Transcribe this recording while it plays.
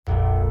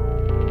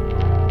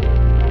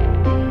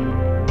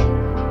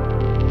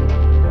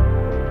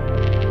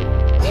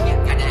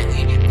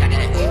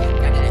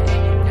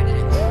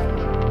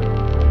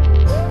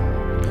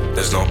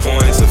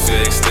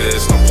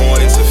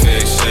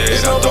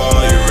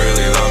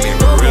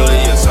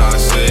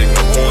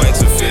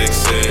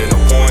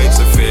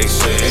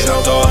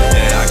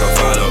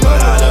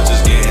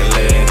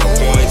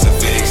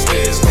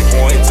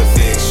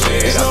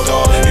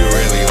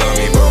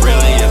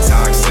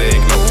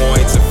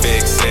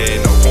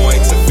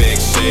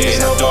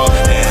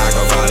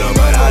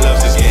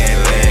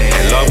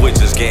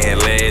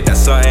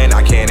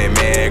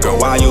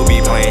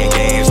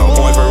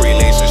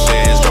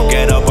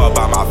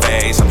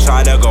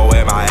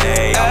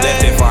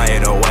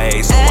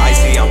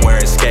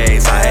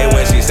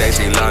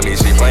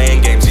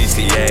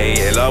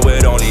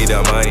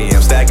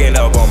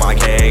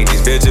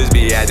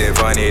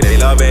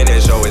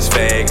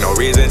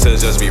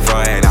just be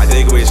frontin'. I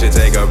think we should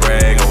take a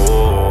break.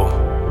 Ooh,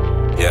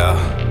 yeah.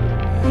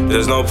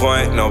 There's no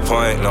point, no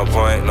point, no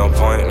point, no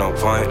point, no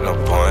point, no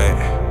point.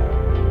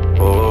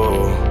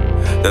 Ooh.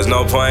 There's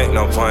no point,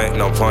 no point,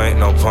 no point,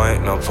 no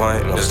point, no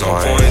point, no point. There's no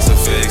point to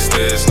fix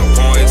this, no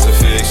point to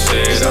fix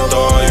shit. I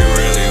thought you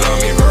really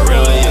love me, but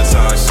really you're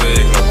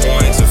toxic. No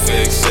point to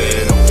fix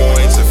it, no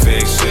point to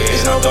fix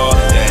shit. I thought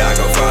that I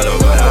could follow,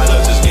 but I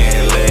love just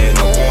getting lit.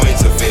 No point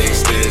to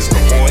fix this, no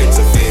point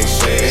to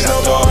fix shit.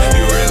 I thought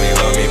you really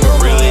love me,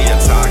 but really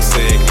you're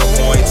toxic. No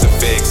point to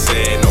fix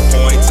it, no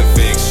point to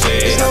fix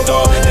shit. I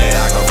thought that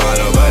I could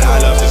follow, but I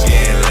love just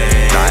getting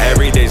lit. Now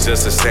every day's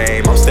just the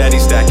same, I'm steady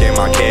stacking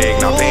my cake.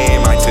 Not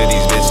paying mind to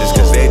these bitches,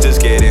 cause they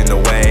just get in the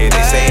way.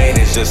 They saying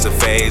it's just a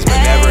phase, but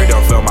never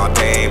done feel my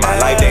pain. My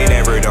life, they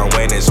never done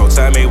winning, so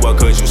tell me what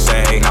could you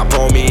say? Now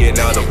pour me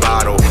another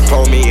bottle,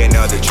 pour me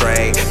another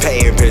train.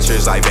 Painting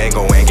pictures like Van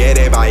Gogh and get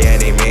it by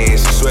any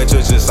means.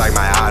 Switcher just like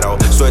my auto,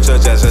 switcher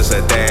just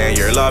a thing.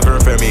 Your loving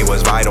for me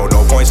was vital,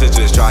 no points to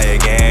just try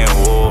again.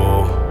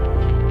 Ooh,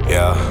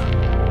 yeah.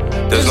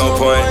 There's no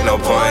point, no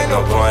point,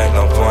 no point,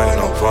 no point,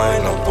 no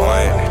point, no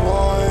point.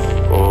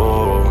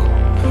 Ooh.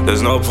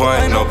 There's no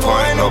point, no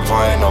point, no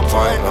point, no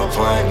point, no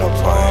point, no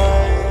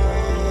point.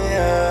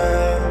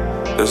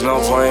 There's no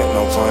point,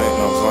 no point,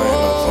 no point,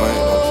 no point,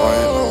 no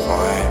point, no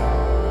point.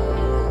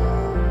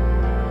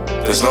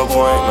 There's no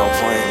point, no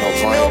point, no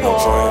point, no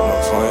point, no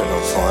point, no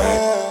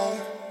point.